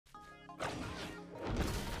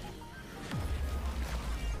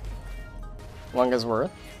Wunga's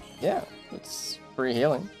worth. Yeah, it's free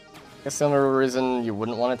healing. I guess the only reason you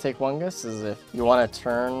wouldn't want to take Wungus is if you want to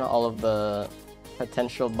turn all of the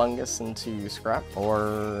potential Bungus into scrap,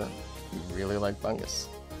 or you really like Bungus.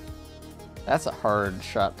 That's a hard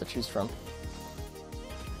shot to choose from.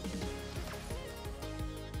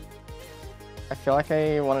 I feel like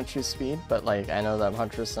I want to choose speed, but like I know that I'm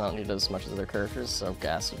Huntress and I don't need as much as other characters, so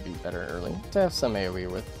gas would be better early. To have some AoE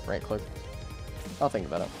with right click. I'll think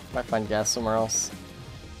about it. Might find gas somewhere else.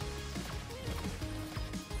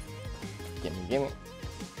 Gimme, gimme.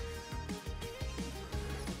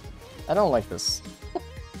 I don't like this.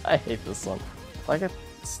 I hate this one. Like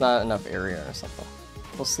it's not enough area or something.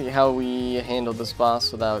 We'll see how we handle this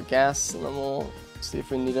boss without gas, and then we'll see if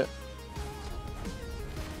we need it.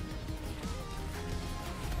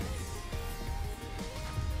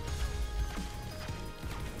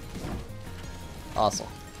 Awesome.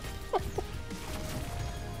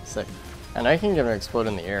 Sick. And I can get an explode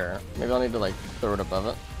in the air. Maybe I'll need to like throw it above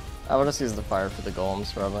it. I would just use the fire for the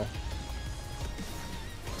golems probably.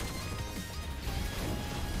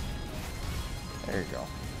 There you go.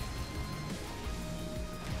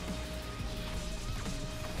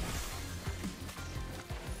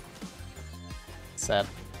 Sad.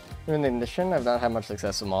 Doing the ignition, I've not had much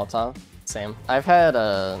success with Molotov. Same. I've had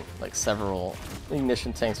like several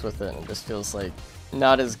ignition tanks with it, and it just feels like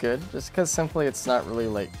not as good, just because simply it's not really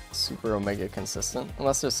like super omega consistent,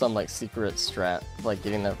 unless there's some like secret strat, like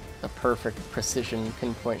getting the perfect precision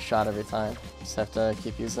pinpoint shot every time. Just have to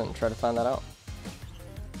keep using it and try to find that out.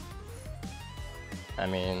 I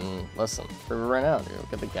mean, listen, we're right now, dude.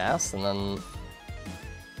 Get the gas, and then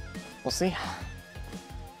we'll see.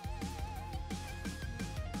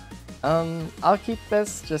 I'll keep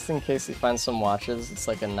this just in case he finds some watches. It's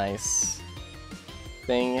like a nice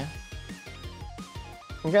thing.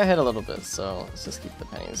 We got hit a little bit, so let's just keep the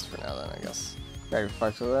pennies for now then, I guess. Very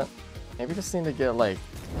fucked with it. Maybe just need to get like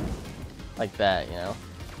that, you know?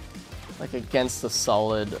 Like against a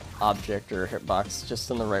solid object or hitbox,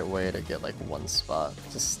 just in the right way to get like one spot.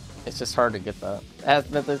 It's just hard to get that. As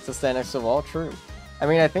Mythics to stand next to a wall, true. I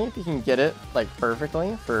mean, I think if you can get it like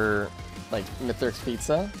perfectly for like Mythics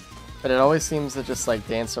Pizza, but it always seems to just like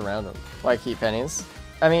dance around them. Why keep pennies?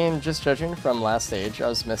 I mean, just judging from last stage, I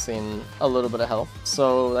was missing a little bit of health,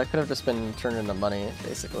 so that could have just been turned into money,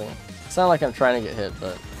 basically. It's not like I'm trying to get hit,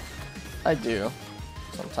 but I do,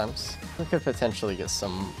 sometimes. We could potentially get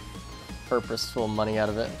some purposeful money out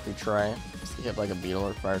of it if we try. Just to hit like a beetle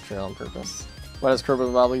or fire trail on purpose. Why does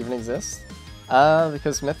Chrono Bobble even exist?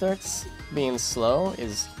 Because Mythics being slow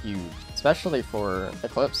is huge, especially for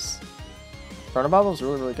Eclipse. Chrono Bobble is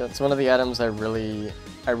really good. It's one of the items I really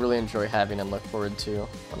enjoy having and look forward to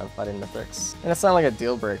when I'm fighting Mythics. And it's not like a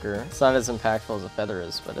deal breaker. It's not as impactful as a Feather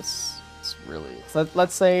is, but it's really... So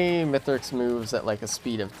let's say Mythics moves at like a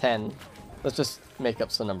speed of 10. Let's just make up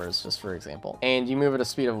some numbers just for example. And you move at a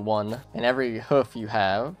speed of 1, and every hoof you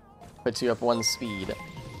have puts you up 1 speed.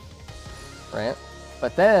 Right?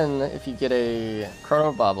 But then, if you get a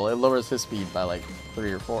Chrono Bobble, it lowers his speed by like 3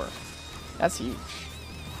 or 4. That's huge.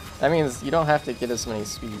 That means you don't have to get as many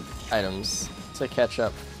speed items to catch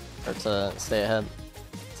up or to stay ahead.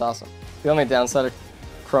 It's awesome. The only downside of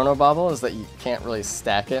Chrono Bobble is that you can't really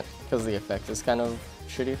stack it because the effect is kind of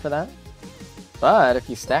shitty for that. But if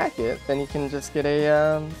you stack it, then you can just get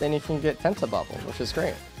a then you can get Tenta Bobble, which is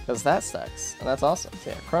great because that stacks and that's awesome.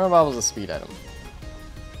 So yeah, Chrono Bobble is a speed item.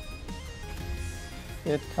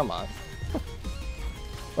 Come on.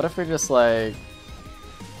 What if we just like...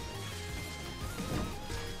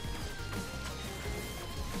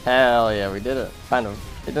 Hell yeah, we did it. Kind of.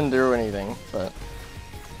 It didn't do anything, but...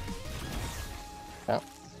 Yeah.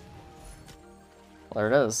 Well,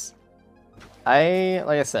 there it is.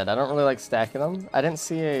 Like I said, I don't really like stacking them. I didn't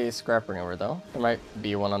see a scrap ring over though. There might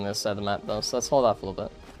be one on this side of the map though, so let's hold off a little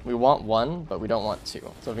bit. We want 1, but we don't want 2.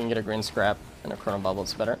 So if we can get a green scrap and a Chrono Bubble,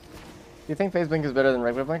 it's better. Do you think Phase Blink is better than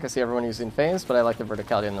regular Blink? I see everyone using Phase, but I like the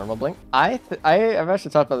verticality of normal Blink. I've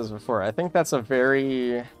actually talked about this before. I think that's a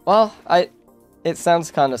very... Well, it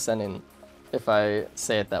sounds condescending if I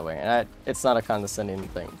say it that way, and it's not a condescending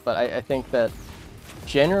thing, but I think that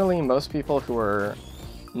generally most people who are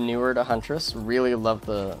newer to Huntress really love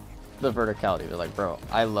the verticality. They're like, bro,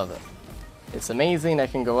 I love it. It's amazing, I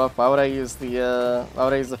can go up, why would I use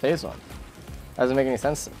the phase one? Doesn't make any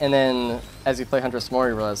sense. And then as you play Huntress more,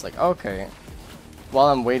 you realize like, okay, while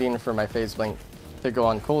I'm waiting for my phase blink to go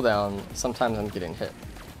on cooldown, sometimes I'm getting hit.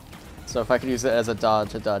 So if I could use it as a dodge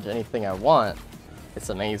to dodge anything I want, it's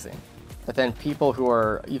amazing. But then people who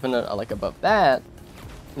are even like above that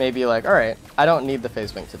may be like, alright, I don't need the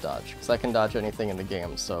phase blink to dodge, because I can dodge anything in the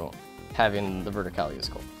game, so having the verticality is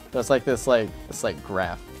cool. So it's like this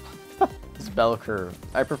graph. This bell curve.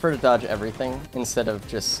 I prefer to dodge everything instead of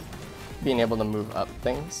just being able to move up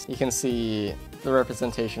things. You can see the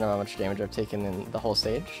representation of how much damage I've taken in the whole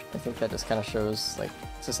stage. I think that just kind of shows, like,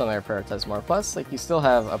 it's just something I prioritize more. Plus, like, you still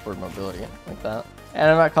have upward mobility like that. And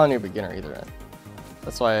I'm not calling you a beginner either.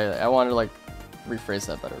 That's why I wanted to, like, rephrase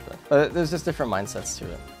that better. But there's just different mindsets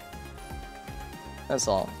to it. That's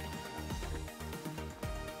all.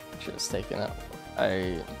 Should have taken it.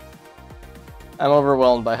 I'm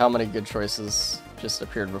overwhelmed by how many good choices just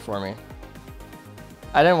appeared before me.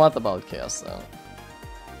 I didn't want the Ball of Chaos though.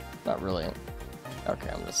 Not really. Okay,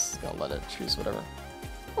 I'm just gonna let it choose whatever.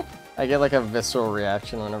 I get like a visceral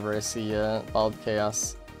reaction whenever I see Ball of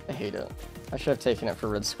Chaos. I hate it. I should have taken it for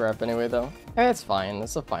red scrap anyway though. Hey, it's fine.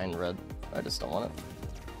 It's a fine red. I just don't want it.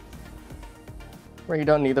 Where you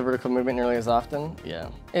don't need the vertical movement nearly as often. Yeah.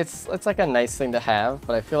 It's like a nice thing to have,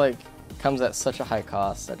 but I feel like it comes at such a high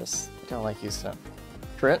cost. I don't like using it.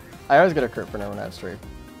 Crit? I always get a crit for when I have strafe.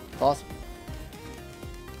 It's awesome.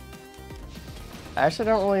 I actually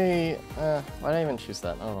don't really... why did I even choose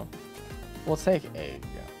that? I don't know. We'll take A.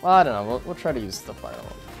 Yeah. Well, I don't know. We'll try to use the fire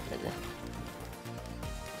one, maybe.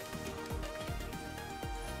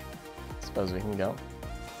 Suppose we can go.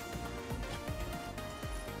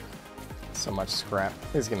 So much scrap.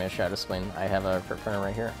 Please give me a Shadow Spleen. I have a crit printer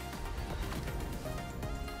right here.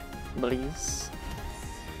 Please.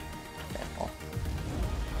 Okay, well.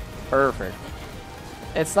 Perfect.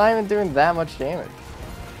 It's not even doing that much damage.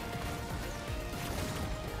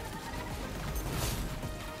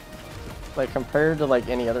 Like, compared to, like,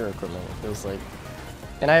 any other equipment, it feels like...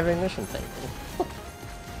 And I have ignition tank.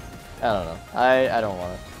 I don't know. I don't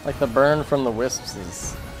want it. Like, the burn from the wisps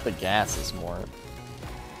is... The gas is more.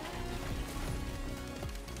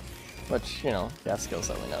 Which, you know, gas skills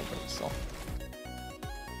that we know, but still.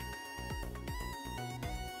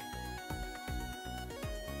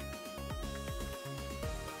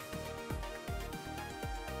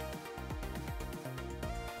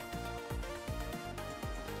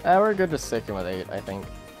 We're good just sticking with 8, I think.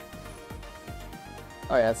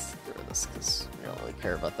 Oh yeah, let's get rid of this because we don't really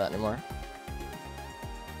care about that anymore.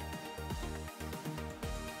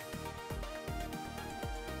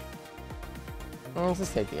 Let's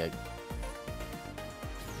just take the egg.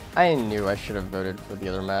 I knew I should have voted for the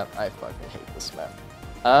other map. I fucking hate this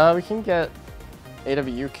map. We can get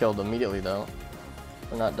AWU killed immediately though.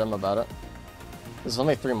 We're not dumb about it. There's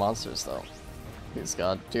only 3 monsters though. Please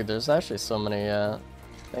God. Dude, there's actually so many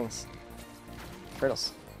things.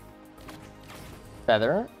 Turtles.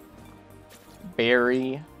 Feather.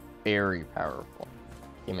 Very, very powerful.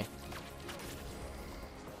 Gimme.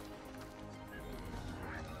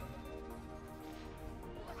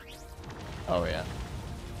 Oh yeah.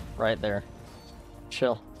 Right there.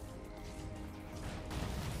 Chill.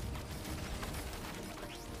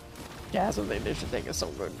 Gas of the ignition tank is so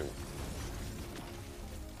good, dude.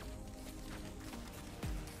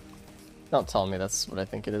 Don't tell me that's what I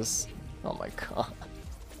think it is. Oh my god.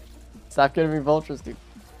 Stop giving me vultures, dude.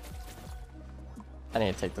 I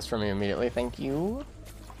need to take this from you immediately, thank you.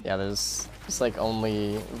 Yeah, there's just like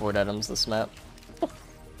only void items this map.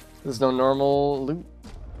 There's no normal loot.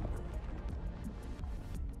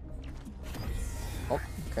 Oh,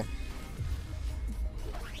 okay.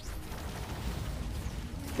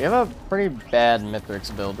 We have a pretty bad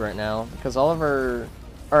Mithrix build right now because all of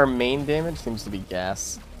our main damage seems to be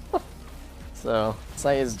gas. So,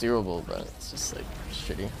 Sight is doable, but it's just, like,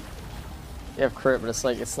 shitty. You have crit, but it's,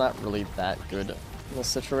 like, it's not really that good in this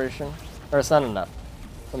situation. Or it's not enough.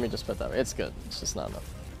 Let me just put that way. It's good. It's just not enough.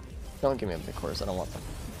 Don't give me the cores. I don't want them.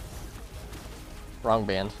 Wrong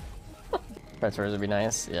band. Predators would be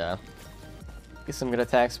nice. Yeah. Get some good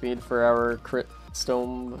attack speed for our crit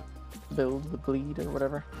stone build with bleed or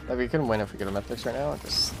whatever. Like, we couldn't win if we go to Mythics right now.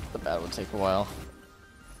 Just the battle would take a while.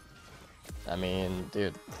 I mean,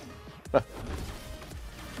 dude.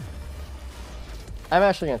 I'm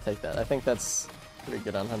actually gonna take that. I think that's pretty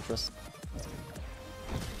good on Huntress.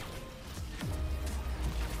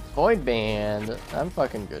 Void Band. I'm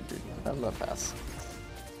fucking good, dude. I'm gonna pass.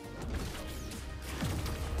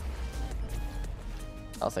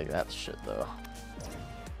 I'll take that shit though.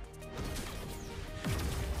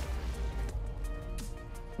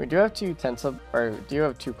 We do have 2 Tensa, or do you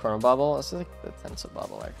have 2 Chronobobble? This is like the Tensa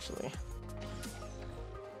Bobble actually.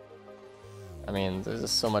 I mean, there's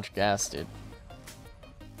just so much gas, dude.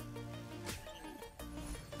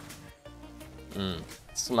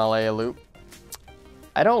 Smell a loop.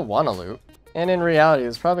 I don't want to loop. And in reality,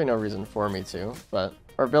 there's probably no reason for me to, but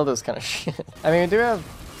our build is kind of shit. I mean,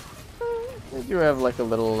 we do have like a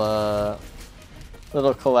little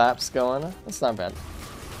collapse going. That's not bad.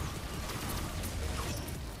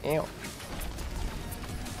 Ew.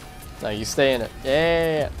 No, you stay in it.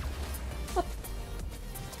 Yeah.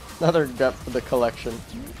 Another gut for the collection.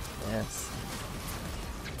 Yes.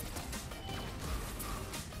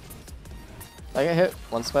 I get hit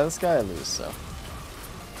once by this guy, I lose, so.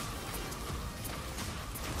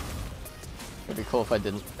 It'd be cool if I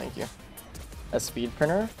didn't, thank you. A speed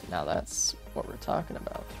printer? Now that's what we're talking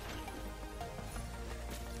about.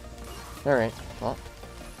 Alright, well.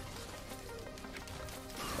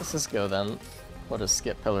 Let's just go then. We'll just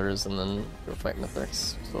skip pillars and then go fight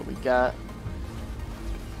Mythics. That's what we got.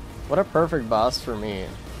 What a perfect boss for me.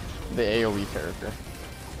 The AoE character.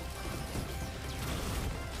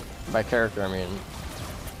 By character, I mean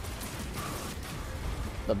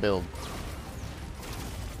the build.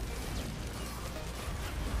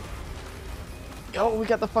 Yo, we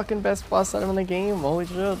got the fucking best boss item in the game. Holy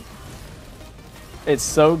shit. It's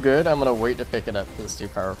so good, I'm gonna wait to pick it up because it's too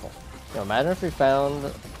powerful. Yo, imagine if we found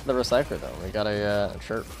the recycler though. We got a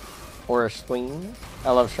chirp or a spleen.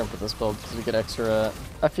 I love shrimp with this build because we get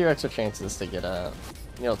a few extra chances to get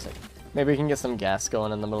you'll take. Maybe we can get some gas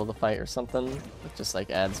going in the middle of the fight or something. It just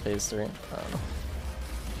like adds phase 3. I don't know.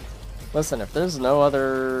 Listen, if there's no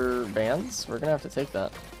other bans, we're gonna have to take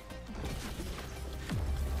that.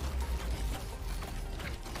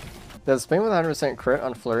 Does Spain with 100% crit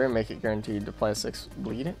on Flurry make it guaranteed to apply 6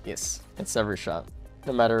 bleed? Yes. It's every shot.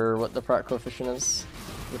 No matter what the proc coefficient is.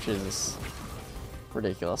 Which is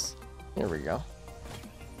ridiculous. Here we go.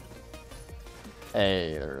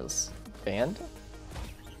 Hey, there's banned.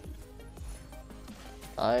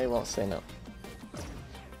 I won't say no.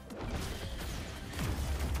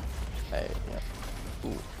 Hey, yeah. Ooh.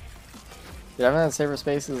 Dude, I haven't had saber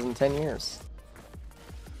spaces in 10 years.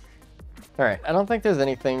 Alright, I don't think there's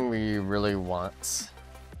anything we really want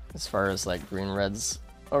as far as like green reds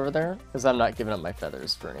over there, because I'm not giving up my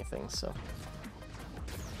feathers for anything, so.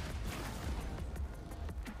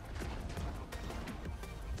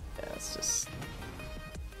 Yeah, it's just...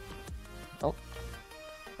 Oh,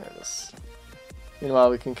 there it is. Meanwhile,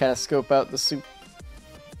 we can kind of scope out the soup.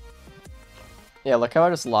 Yeah, look how I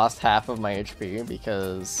just lost half of my HP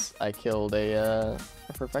because I killed a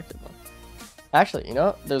perfected one. Actually, you know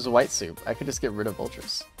what? There's a white soup. I could just get rid of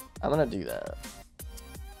vultures. I'm gonna do that.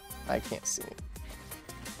 I can't see it.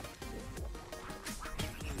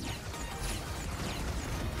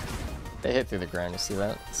 They hit through the ground, you see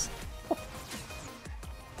that?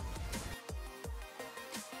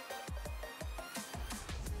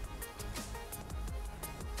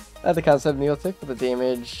 I had the concept of Neolithic, but the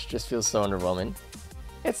damage just feels so underwhelming.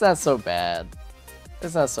 It's not so bad.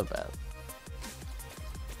 It's not so bad.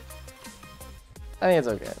 I think it's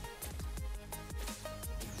okay.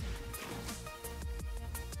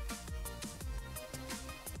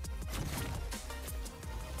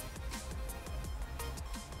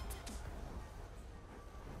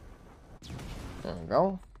 There we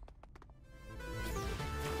go.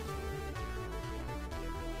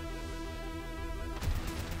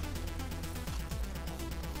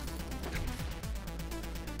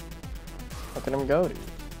 Look at him go, dude.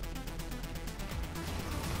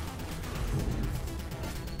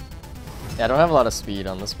 Yeah, I don't have a lot of speed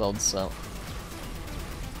on this build, so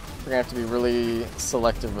we're gonna have to be really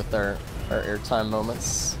selective with our airtime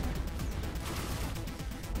moments.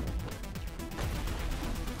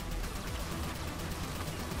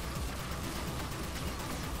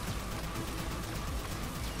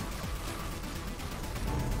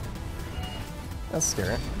 That's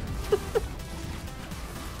scary.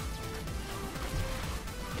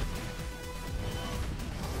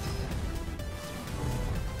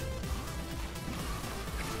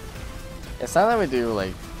 It's not that we do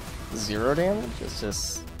like 0 damage, it's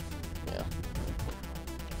just, yeah.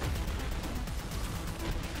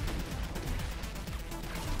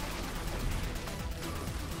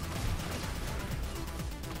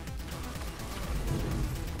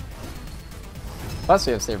 Plus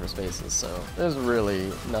we have saber spaces, so there's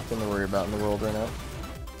really nothing to worry about in the world right now.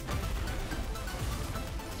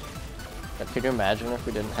 But could you imagine if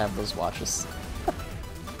we didn't have those watches?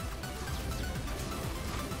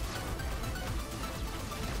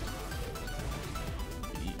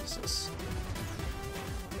 Jesus.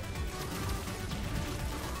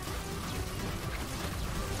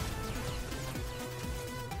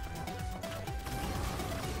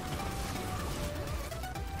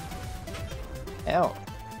 Ow.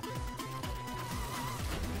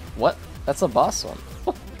 What? That's a boss one.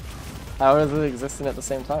 How is it existing at the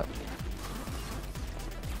same time?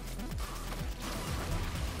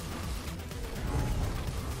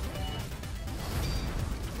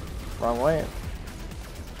 Wrong way.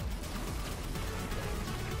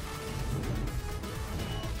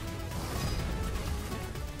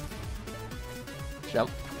 Jump.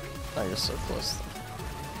 Oh, you're so close.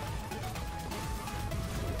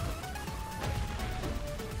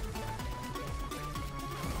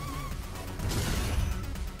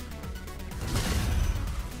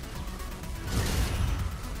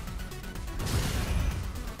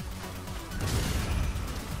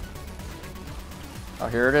 Oh,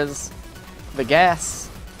 here it is. The gas.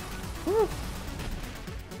 Woo.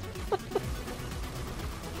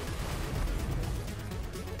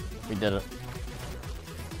 We did it.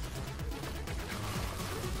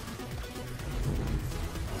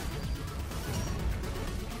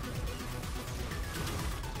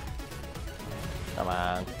 Come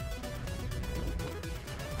on.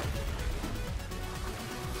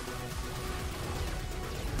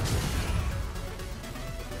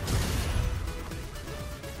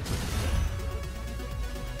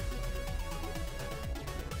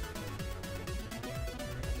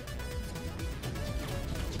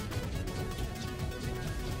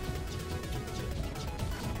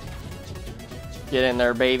 Get in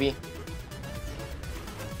there, baby.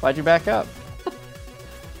 Why'd you back up?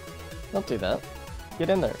 Don't do that. Get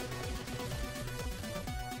in there.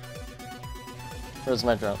 Where's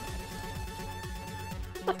my drone?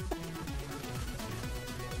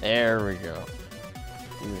 There we go.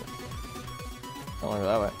 Ooh. Don't wanna go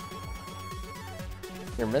that way.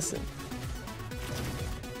 You're missing.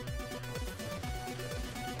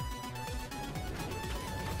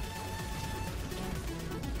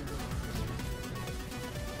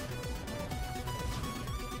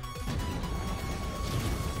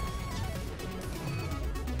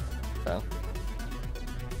 Okay.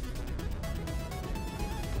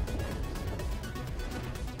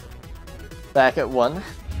 Back at 1.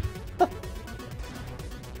 There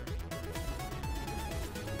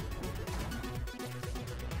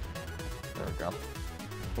we go.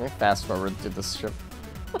 Let me fast forward through this strip.